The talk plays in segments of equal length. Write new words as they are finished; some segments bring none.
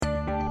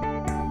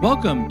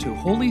Welcome to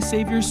Holy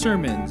Savior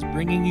Sermons,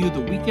 bringing you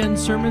the weekend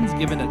sermons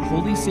given at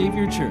Holy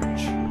Savior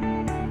Church.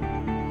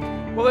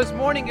 Well, this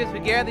morning as we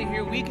gather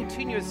here, we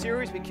continue a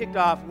series we kicked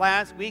off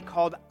last week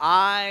called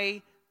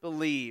I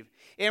Believe.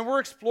 And we're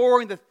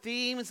exploring the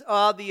themes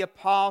of the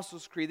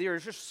Apostles' Creed. There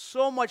is just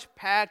so much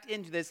packed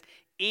into this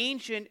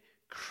ancient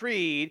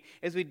creed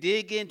as we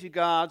dig into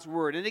God's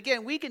Word. And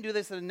again, we can do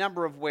this in a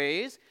number of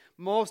ways.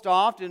 Most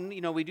often,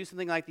 we do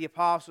something like the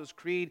Apostles'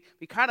 Creed.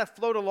 We kind of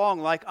float along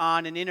like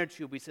on an inner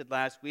tube, we said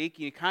last week.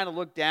 You kind of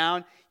look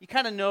down. You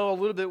kind of know a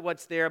little bit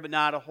what's there, but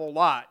not a whole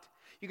lot.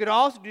 You could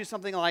also do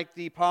something like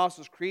the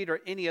Apostles' Creed or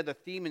any other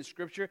theme in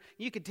Scripture.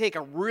 You could take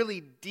a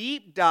really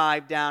deep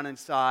dive down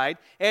inside,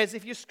 as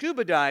if you're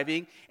scuba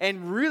diving,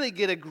 and really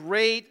get a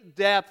great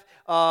depth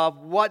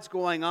of what's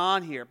going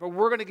on here. But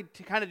we're going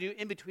to kind of do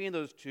in between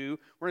those two.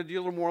 We're going to do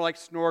a little more like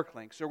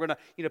snorkeling. So we're going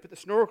to put the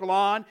snorkel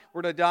on.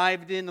 We're going to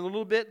dive in a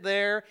little bit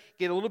there,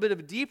 get a little bit of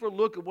a deeper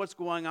look at what's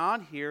going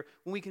on here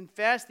when we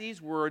confess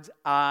these words,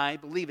 I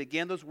believe.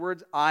 Again, those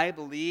words, I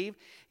believe,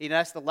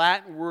 that's the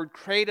Latin word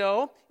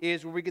credo,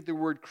 is where we get the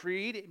word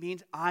creed. It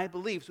means I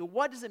believe. So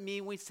what does it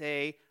mean when we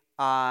say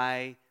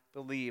I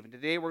believe? And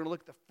today we're going to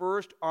look at the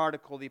first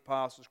article of the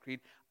Apostles' Creed.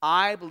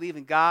 I believe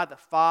in God the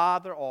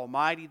Father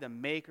Almighty, the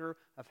maker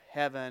of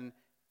heaven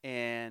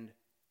and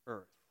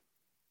earth.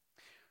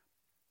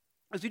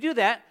 As we do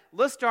that,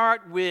 let's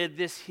start with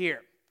this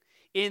here.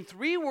 In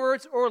 3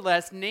 words or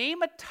less,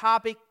 name a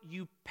topic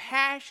you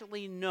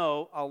passionately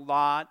know a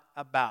lot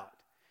about.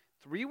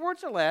 3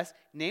 words or less,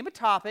 name a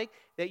topic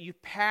that you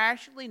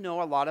passionately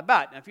know a lot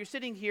about. Now, if you're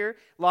sitting here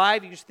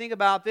live, you just think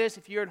about this.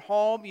 If you're at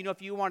home,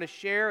 if you want to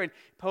share and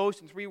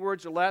post in 3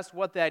 words or less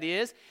what that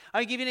is.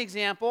 I'll give you an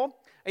example.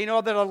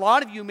 That a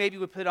lot of you maybe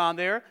would put on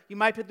there. You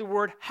might put the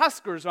word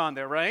Huskers on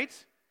there, right?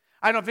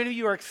 I don't know if any of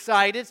you are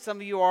excited. Some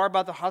of you are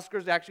about the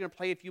Huskers. They're actually going to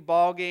play a few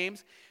ball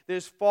games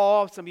this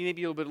fall. Some of you may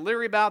be a little bit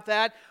leery about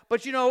that.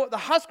 But the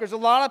Huskers, a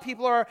lot of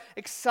people are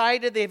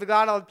excited. They've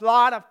got a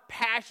lot of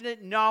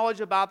passionate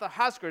knowledge about the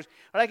Huskers.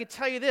 But I can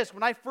tell you this,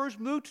 when I first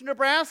moved to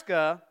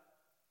Nebraska,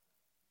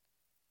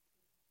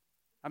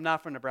 I'm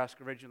not from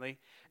Nebraska originally,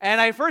 and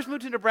I first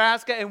moved to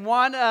Nebraska, and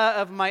one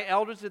of my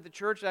elders at the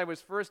church that I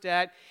was first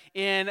at,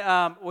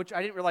 which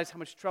I didn't realize how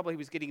much trouble he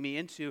was getting me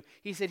into,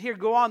 he said, here,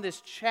 go on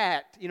this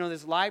chat,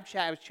 this live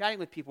chat. I was chatting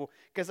with people,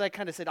 because I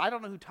kind of said, I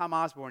don't know who Tom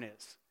Osborne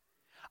is.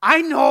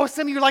 I know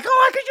some of you are like,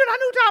 how could you not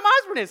know who Tom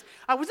Osborne is?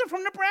 I wasn't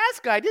from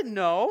Nebraska. I didn't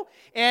know.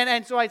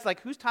 And so I was like,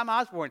 who's Tom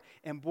Osborne?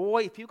 And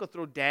boy, if people could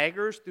throw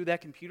daggers through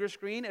that computer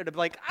screen, it would be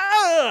like,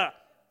 I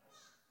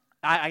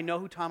know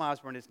who Tom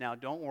Osborne is now.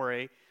 Don't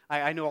worry.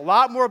 I know a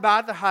lot more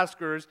about the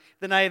Huskers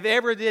than I have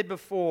ever did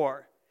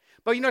before.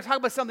 But, talk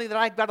about something that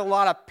I've got a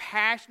lot of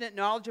passionate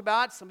knowledge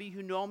about. Some of you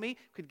who know me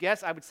could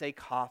guess I would say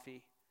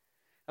coffee.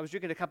 I was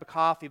drinking a cup of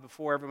coffee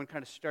before everyone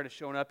kind of started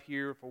showing up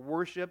here for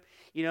worship.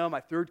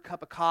 My 3rd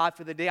cup of coffee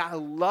for the day. I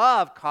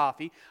love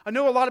coffee. I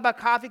know a lot about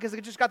coffee because I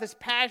just got this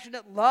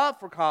passionate love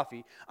for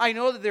coffee. I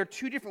know that there are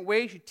 2 different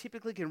ways you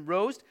typically can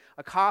roast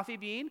a coffee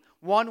bean.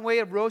 One way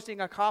of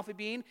roasting a coffee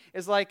bean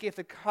is like if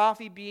the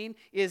coffee bean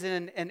is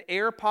in an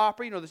air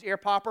popper. Those air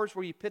poppers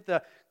where you put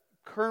the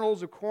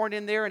kernels of corn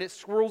in there and it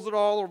swirls it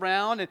all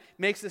around and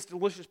makes this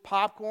delicious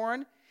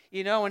popcorn.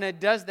 And it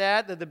does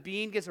that, the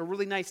bean gets a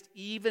really nice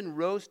even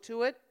roast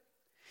to it.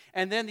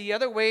 And then the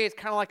other way is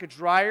kind of like a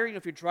dryer.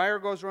 If your dryer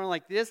goes around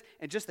like this,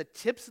 and just the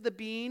tips of the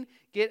bean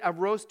get a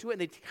roast to it,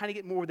 and they kind of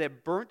get more of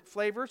that burnt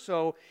flavor.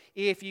 So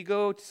if you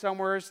go to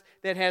somewhere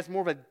that has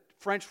more of a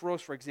French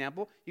roast, for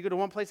example, you go to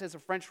one place that has a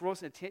French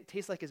roast and it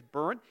tastes like it's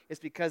burnt, it's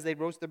because they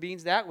roast the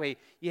beans that way.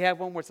 You have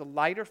one where it's a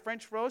lighter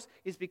French roast,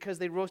 it's because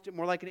they roast it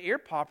more like an air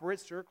popper,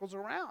 it circles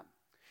around.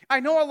 I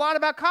know a lot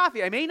about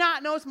coffee. I may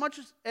not know as much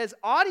as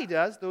Audie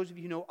does. Those of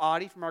you who know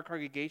Audie from our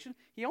congregation,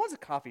 he owns a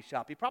coffee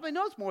shop. He probably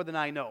knows more than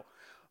I know.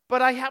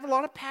 But I have a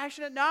lot of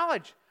passionate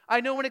knowledge. I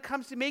know when it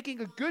comes to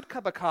making a good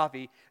cup of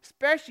coffee,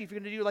 especially if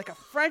you're going to do like a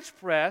French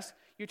press,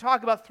 you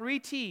talk about 3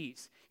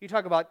 T's. You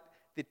talk about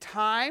the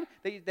time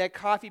that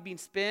coffee bean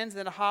spends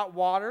in hot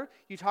water.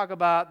 You talk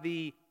about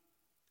the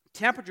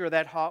temperature of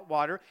that hot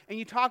water. And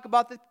you talk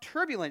about the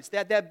turbulence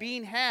that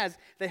bean has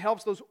that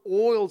helps those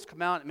oils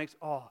come out and makes,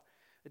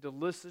 a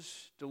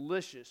delicious,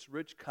 delicious,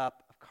 rich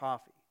cup of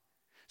coffee.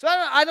 So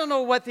I don't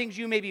know what things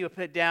you maybe would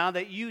put down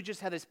that you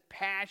just have this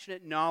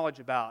passionate knowledge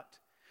about.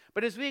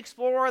 But as we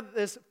explore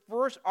this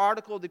first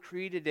article of the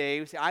Creed today,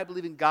 we say, I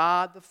believe in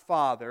God the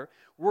Father.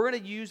 We're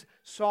going to use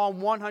Psalm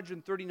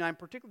 139,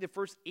 particularly the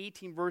first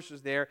 18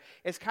 verses there,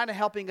 as kind of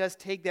helping us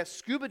take that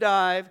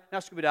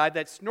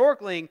that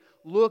snorkeling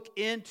look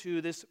into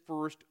this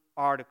first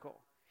article.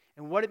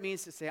 And what it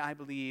means to say, I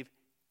believe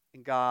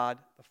in God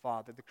the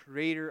Father, the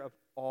creator of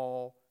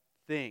all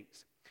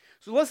things.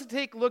 So let's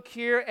take a look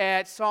here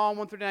at Psalm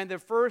 139, the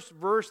first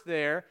verse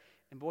there.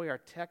 And boy, our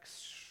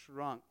text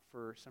shrunk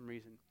for some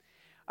reason.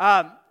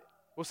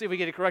 We'll see if we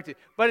get it corrected.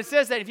 But it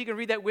says that, if you can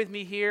read that with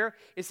me here,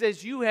 it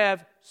says, you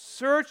have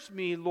searched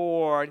me,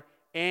 Lord,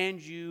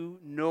 and you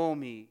know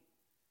me.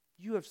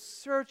 You have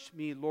searched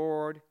me,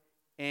 Lord,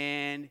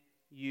 and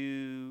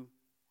you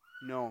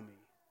know me.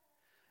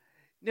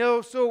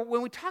 No, so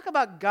when we talk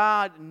about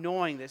God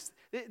knowing this,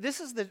 this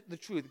is the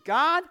truth.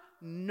 God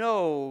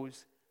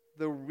knows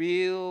the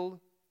real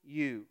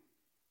you.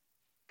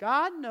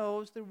 God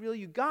knows the real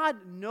you.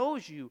 God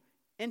knows you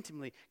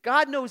intimately.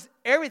 God knows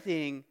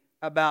everything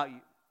about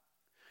you.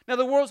 Now,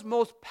 the world's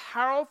most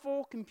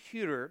powerful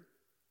computer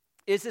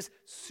is this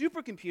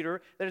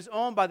supercomputer that is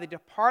owned by the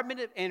Department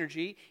of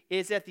Energy.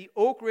 It's at the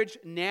Oak Ridge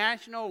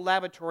National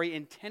Laboratory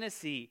in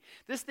Tennessee.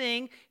 This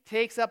thing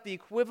takes up the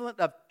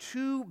equivalent of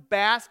 2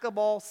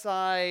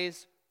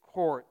 basketball-sized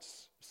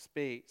courts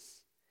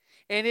space.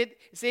 And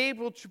it's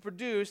able to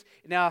produce,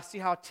 now see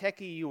how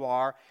techie you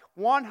are,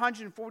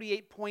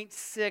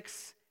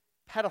 148.6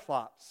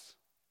 petaflops.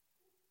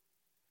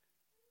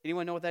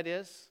 Anyone know what that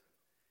is?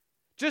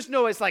 Just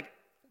know it's like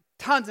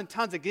tons and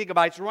tons of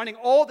gigabytes running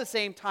all at the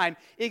same time.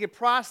 It can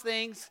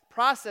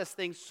process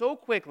things so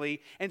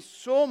quickly and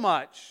so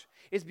much,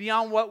 it's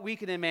beyond what we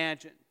can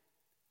imagine.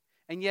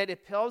 And yet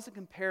it pales in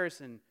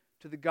comparison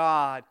to the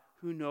God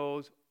who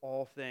knows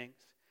all things,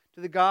 to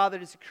the God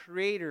that is the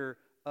creator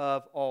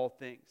of all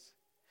things.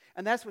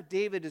 And that's what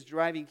David is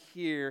driving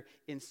here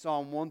in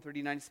Psalm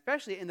 139,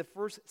 especially in the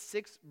first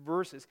 6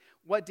 verses.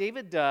 What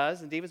David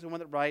does, and David's the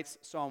one that writes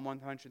Psalm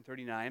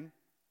 139,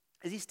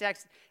 is he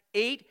stacks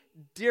 8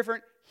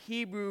 different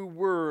Hebrew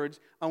words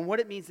on what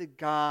it means that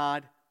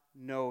God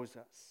knows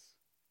us.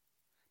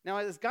 Now,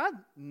 as God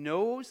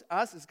knows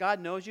us, as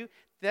God knows you,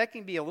 that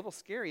can be a little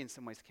scary in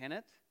some ways, can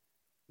it?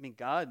 I mean,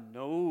 God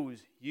knows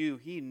you.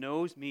 He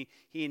knows me.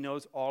 He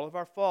knows all of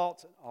our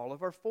faults and all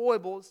of our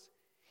foibles.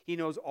 He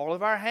knows all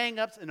of our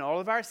hang-ups and all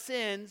of our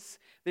sins.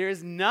 There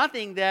is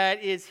nothing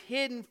that is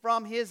hidden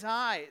from His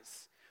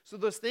eyes. So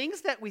those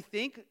things that we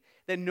think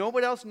that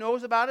nobody else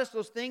knows about us,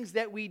 those things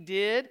that we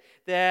did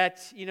that,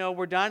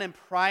 were done in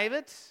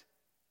private,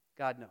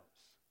 God knows.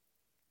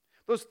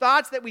 Those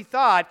thoughts that we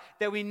thought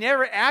that we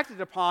never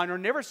acted upon or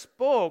never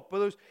spoke, but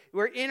those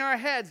were in our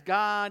heads,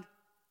 God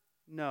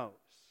knows.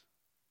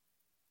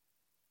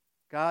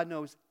 God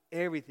knows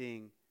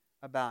everything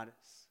about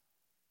us.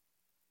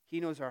 He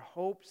knows our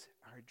hopes,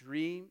 our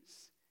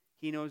dreams.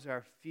 He knows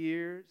our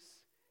fears.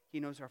 He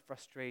knows our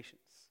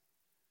frustrations.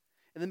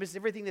 In the midst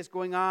of everything that's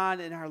going on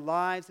in our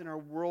lives, in our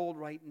world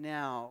right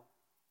now,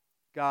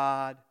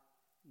 God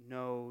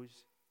knows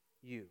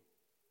you.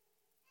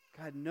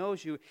 God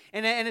knows you.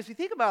 And as we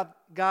think about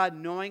God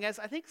knowing us,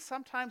 I think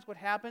sometimes what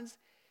happens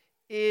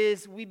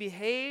is we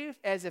behave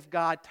as if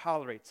God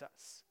tolerates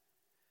us.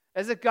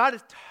 As if God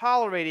is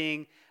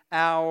tolerating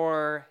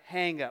our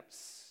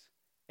hang-ups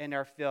and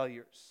our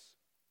failures,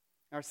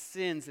 our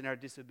sins and our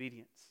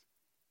disobedience.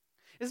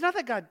 It's not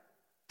that God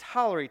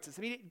tolerates us.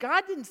 I mean,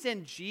 God didn't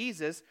send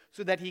Jesus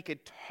so that He could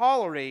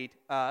tolerate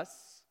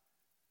us.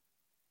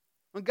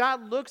 When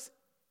God looks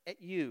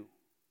at you,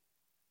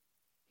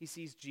 He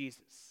sees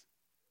Jesus.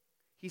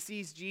 He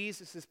sees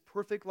Jesus'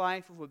 perfect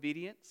life of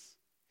obedience.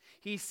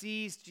 He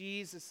sees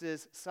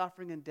Jesus'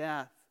 suffering and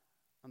death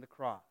on the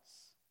cross.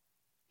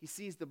 He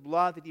sees the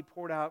blood that He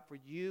poured out for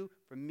you,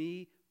 for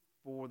me,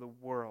 for the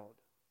world.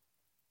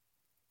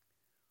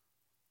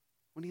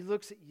 When He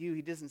looks at you,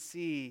 He doesn't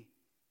see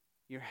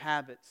your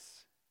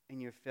habits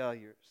and your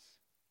failures.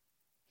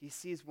 He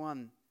sees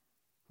one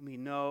whom He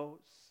knows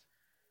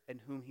and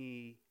whom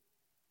He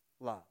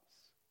loves.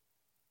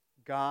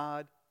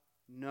 God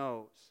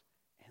knows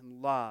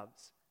and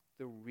loves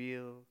the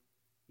real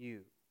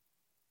you.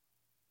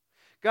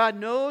 God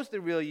knows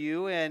the real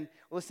you, and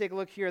let's take a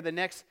look here at the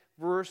next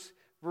verse,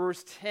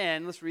 verse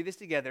 10. Let's read this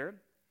together.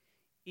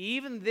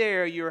 Even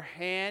there your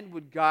hand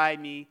would guide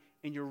me,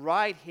 and your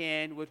right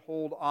hand would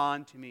hold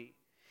on to me.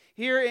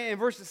 Here in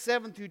verses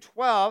 7 through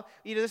 12,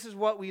 this is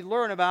what we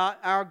learn about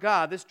our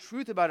God, this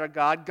truth about our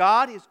God.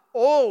 God is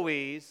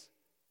always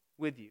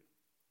with you.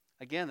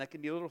 Again, that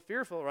can be a little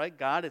fearful, right?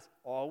 God is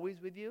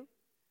always with you.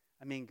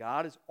 I mean,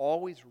 God is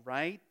always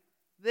right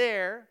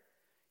there.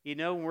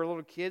 When we're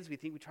little kids, we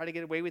think we try to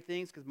get away with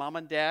things because mom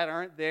and dad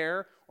aren't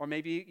there. Or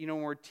maybe,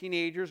 when we're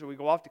teenagers or we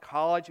go off to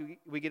college,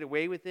 we get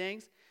away with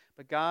things.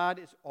 But God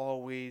is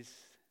always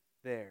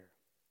there.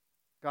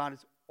 God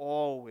is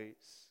always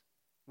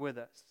with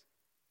us.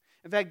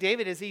 In fact,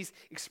 David, as he's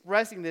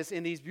expressing this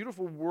in these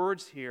beautiful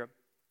words here,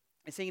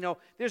 is saying,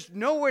 there's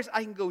nowhere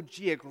I can go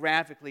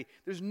geographically.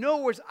 There's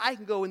nowhere I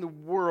can go in the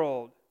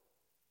world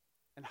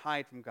and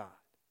hide from God.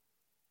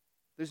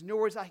 There's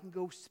nowhere I can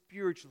go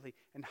spiritually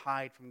and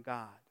hide from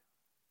God.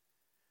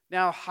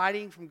 Now,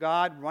 hiding from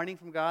God, running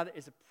from God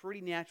is a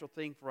pretty natural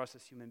thing for us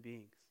as human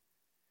beings.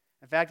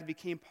 In fact, it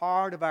became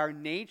part of our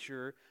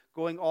nature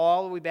going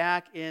all the way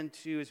back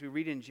into, as we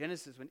read in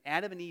Genesis, when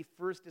Adam and Eve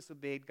first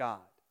disobeyed God.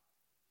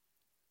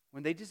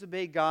 When they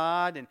disobeyed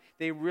God and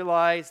they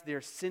realized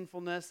their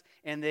sinfulness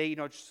and they,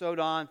 sewed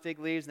on fig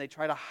leaves and they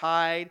try to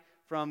hide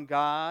from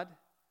God,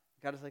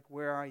 God is like,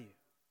 where are you?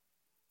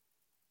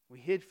 We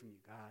hid from you,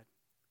 God.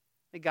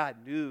 And God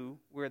knew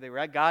where they were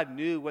at. God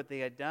knew what they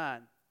had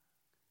done.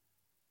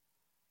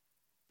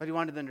 But He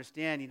wanted to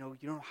understand, you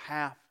don't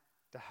have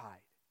to hide.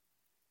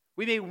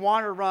 We may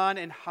want to run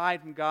and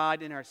hide from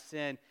God in our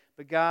sin,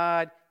 but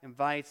God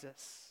invites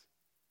us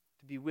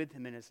to be with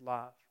Him in His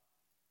love.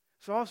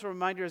 So also a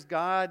reminder as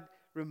God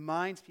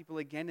reminds people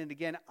again and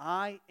again,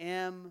 I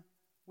am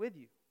with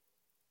you,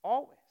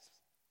 always.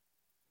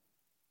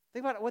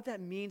 Think about what that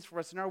means for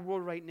us in our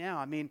world right now.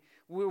 I mean,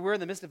 we're in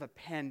the midst of a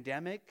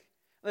pandemic.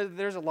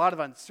 There's a lot of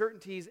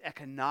uncertainties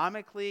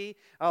economically.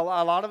 A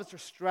lot of us are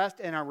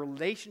stressed in our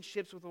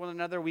relationships with one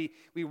another. We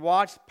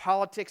watch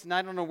politics, and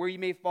I don't know where you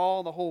may fall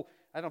in the whole,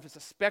 I don't know if it's a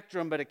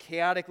spectrum, but a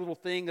chaotic little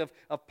thing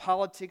of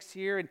politics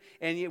here.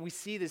 And yet we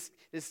see this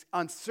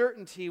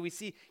uncertainty. We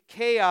see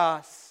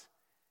chaos.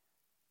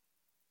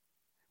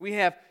 We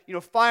have,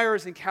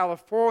 fires in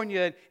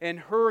California and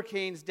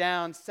hurricanes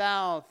down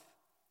south.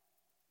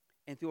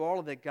 And through all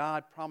of that,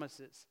 God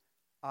promises,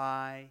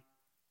 I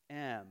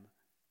am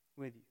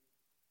with you.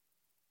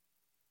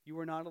 You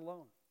are not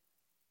alone.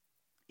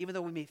 Even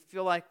though we may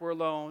feel like we're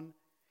alone,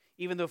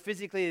 even though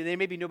physically there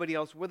may be nobody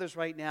else with us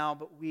right now,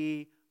 but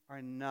we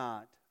are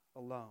not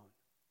alone.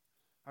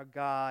 Our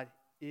God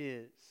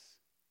is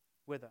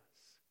with us.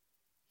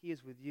 He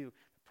is with you.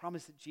 The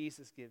promise that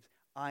Jesus gives,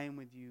 I am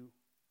with you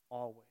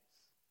always.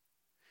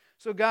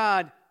 So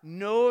God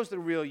knows the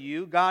real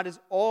you. God is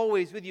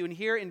always with you. And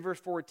here in verse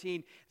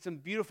 14, some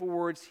beautiful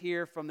words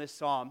here from this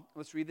psalm.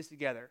 Let's read this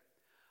together.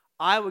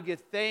 I will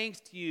give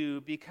thanks to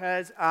you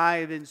because I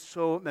have been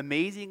so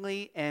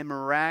amazingly and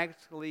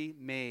miraculously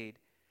made,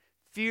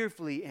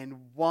 fearfully and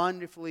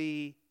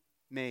wonderfully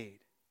made.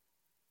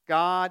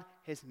 God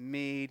has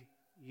made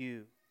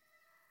you.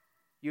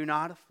 You're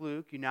not a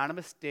fluke. You're not a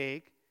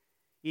mistake.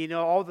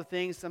 All the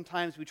things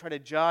sometimes we try to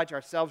judge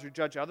ourselves or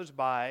judge others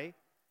by.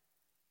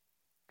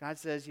 God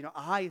says,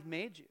 I have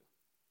made you.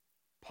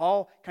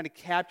 Paul kind of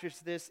captures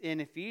this in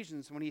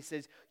Ephesians when he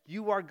says,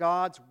 you are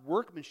God's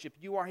workmanship.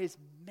 You are his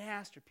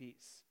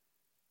masterpiece.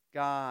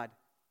 God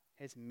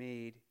has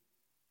made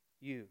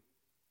you.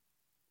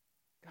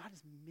 God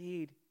has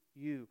made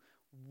you,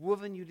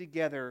 woven you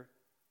together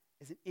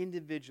as an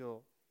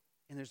individual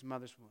in his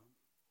mother's womb.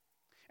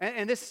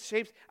 And this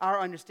shapes our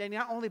understanding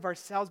not only of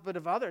ourselves but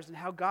of others and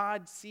how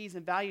God sees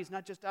and values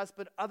not just us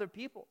but other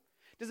people.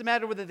 It doesn't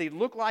matter whether they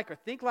look like or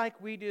think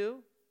like we do.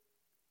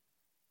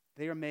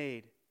 They are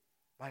made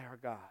by our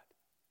God.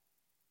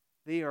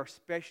 They are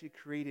specially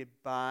created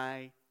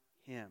by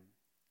him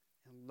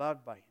and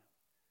loved by him.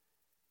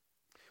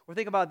 Well,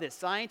 think about this.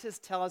 Scientists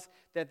tell us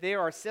that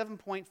there are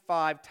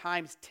 7.5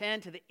 times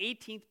 10 to the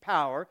 18th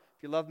power,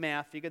 if you love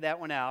math, figure that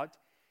one out,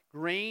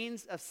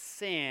 grains of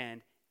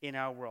sand in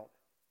our world.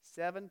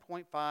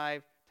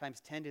 7.5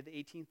 times 10 to the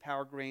 18th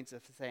power grains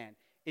of sand.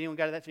 Anyone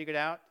got that figured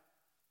out?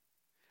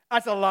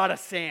 That's a lot of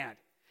sand.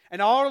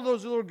 And all of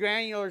those little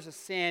granulars of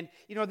sand,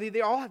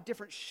 they all have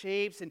different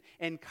shapes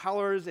and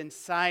colors and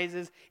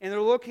sizes, and they're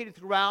located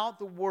throughout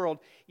the world.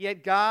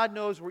 Yet God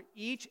knows where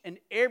each and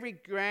every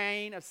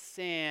grain of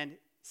sand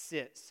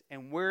sits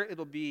and where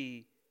it'll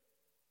be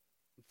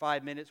in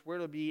 5 minutes, where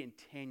it'll be in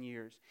 10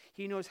 years.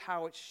 He knows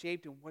how it's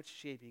shaped and what's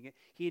shaping it.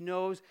 He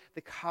knows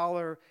the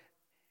color.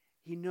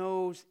 He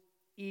knows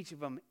each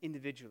of them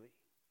individually,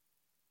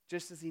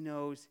 just as he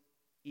knows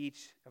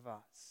each of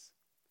us.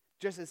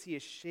 Just as he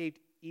has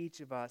shaped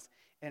each of us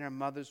in our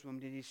mother's womb,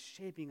 that he's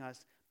shaping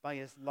us by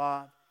his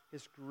love,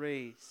 his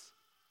grace,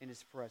 and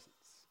his presence.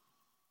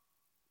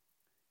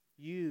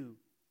 You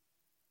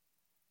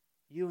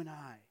and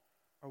I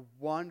are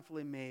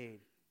wonderfully made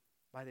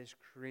by this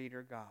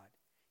Creator God.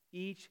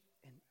 Each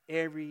and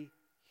every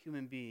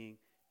human being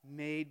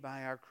made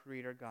by our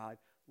Creator God,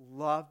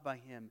 loved by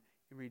him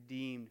and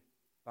redeemed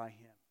by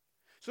him.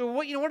 So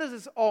what does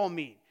this all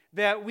mean?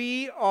 That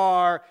we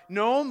are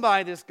known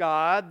by this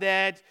God,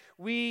 that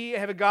we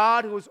have a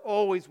God who is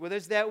always with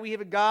us, that we have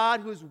a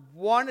God who has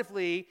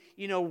wonderfully,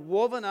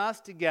 woven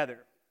us together.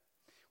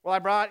 Well, I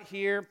brought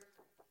here,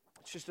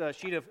 it's just a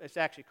sheet of, it's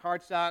actually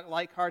cardstock,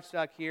 light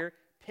cardstock here,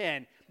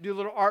 pen. Do a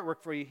little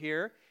artwork for you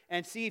here,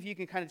 and see if you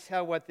can kind of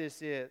tell what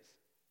this is.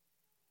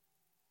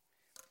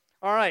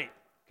 All right,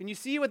 can you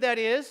see what that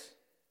is?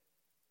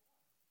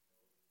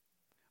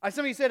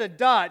 Somebody said a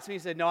dot. Somebody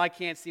said, no, I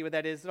can't see what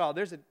that is at all.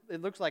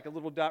 It looks like a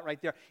little dot right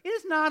there. It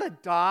is not a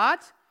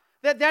dot.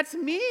 That's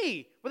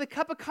me with a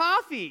cup of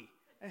coffee.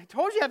 I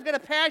told you I've got a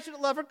passionate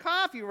love for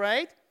coffee,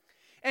 right?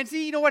 And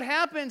see, what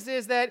happens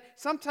is that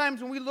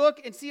sometimes when we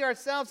look and see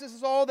ourselves, this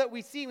is all that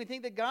we see. We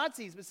think that God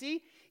sees. But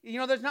see,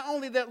 there's not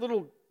only that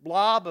little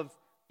blob of,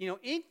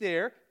 ink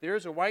there.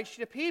 There's a white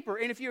sheet of paper.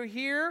 And if you're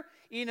here,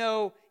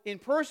 in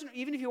person,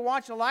 even if you're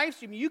watching a live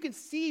stream, you can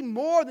see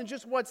more than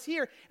just what's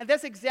here. And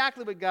that's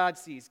exactly what God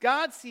sees.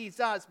 God sees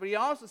us, but he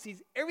also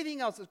sees everything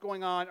else that's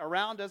going on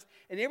around us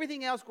and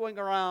everything else going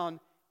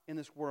around in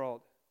this world.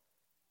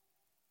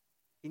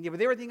 And yet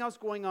with everything else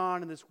going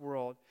on in this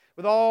world,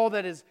 with all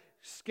that is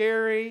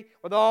scary,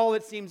 with all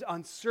that seems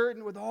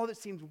uncertain, with all that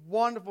seems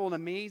wonderful and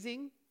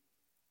amazing,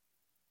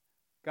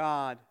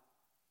 God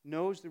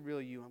knows the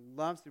real you and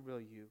loves the real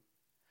you.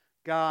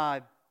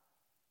 God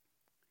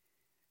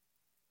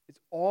is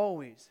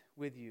always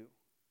with you.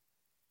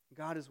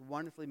 God has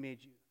wonderfully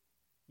made you.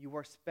 You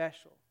are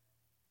special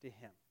to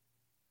him.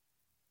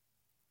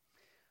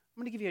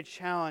 I'm going to give you a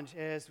challenge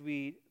as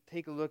we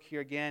take a look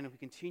here again, if we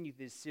continue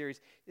this series,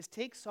 is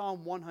take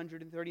Psalm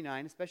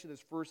 139, especially those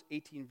first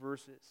 18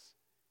 verses,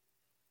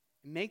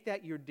 and make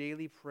that your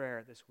daily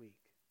prayer this week.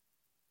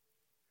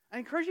 I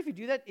encourage you, if you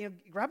do that,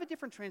 grab a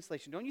different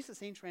translation. Don't use the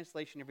same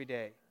translation every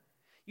day.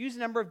 Use a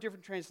number of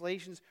different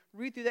translations.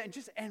 Read through that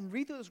and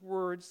read those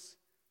words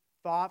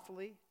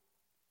thoughtfully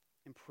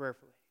and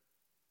prayerfully.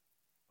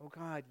 Oh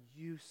God,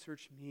 you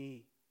search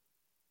me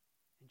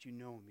and you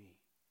know me.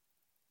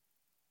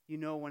 You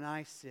know when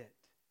I sit.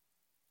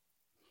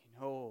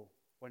 You know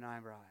when I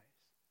rise.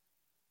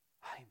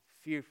 I am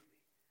fearfully,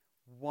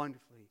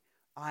 wonderfully,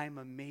 I am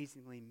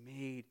amazingly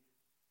made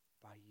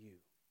by you.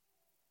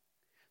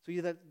 So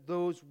you let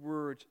those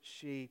words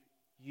shape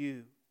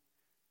you.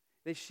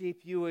 They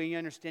shape you in your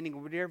understanding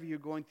of whatever you're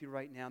going through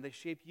right now. They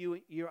shape you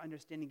in your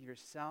understanding of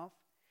yourself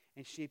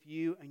and shape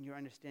you in your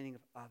understanding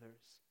of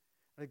others.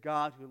 The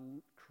God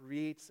who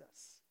creates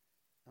us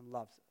and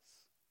loves us.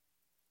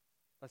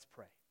 Let's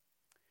pray.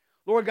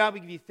 Lord God, we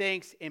give you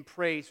thanks and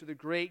praise for the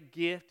great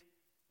gift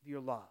of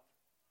your love.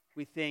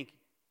 We thank you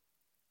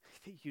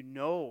that you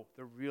know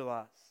the real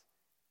us.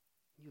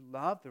 You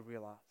love the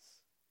real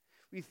us.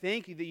 We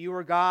thank you that you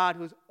are God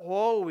who is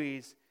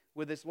always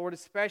with us, Lord,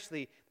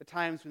 especially the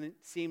times when it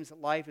seems that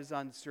life is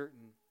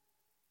uncertain.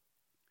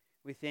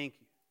 We thank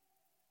you.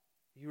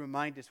 You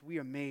remind us we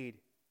are made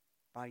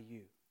by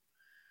you.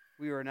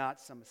 We are not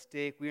some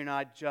mistake. We are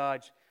not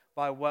judged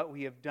by what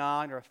we have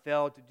done or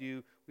failed to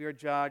do. We are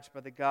judged by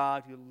the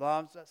God who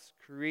loves us,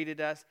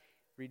 created us,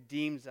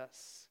 redeems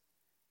us,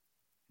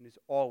 and is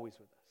always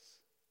with us.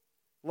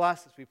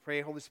 Bless us, we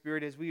pray, Holy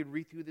Spirit, as we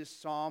read through this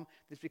psalm.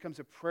 This becomes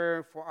a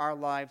prayer for our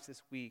lives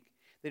this week,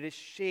 that it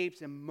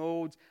shapes and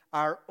molds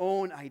our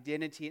own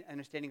identity and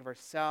understanding of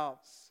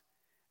ourselves,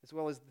 as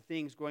well as the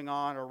things going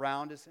on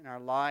around us in our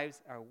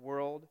lives, our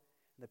world,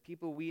 and the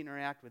people we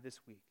interact with this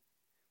week.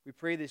 We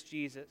pray this,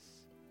 Jesus,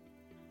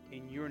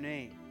 in your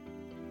name.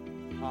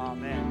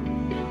 Amen.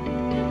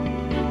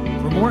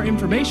 For more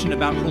information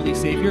about Holy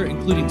Savior,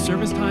 including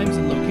service times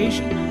and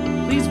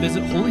location, please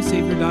visit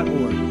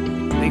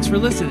holysavior.org. Thanks for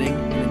listening,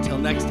 and until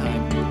next time.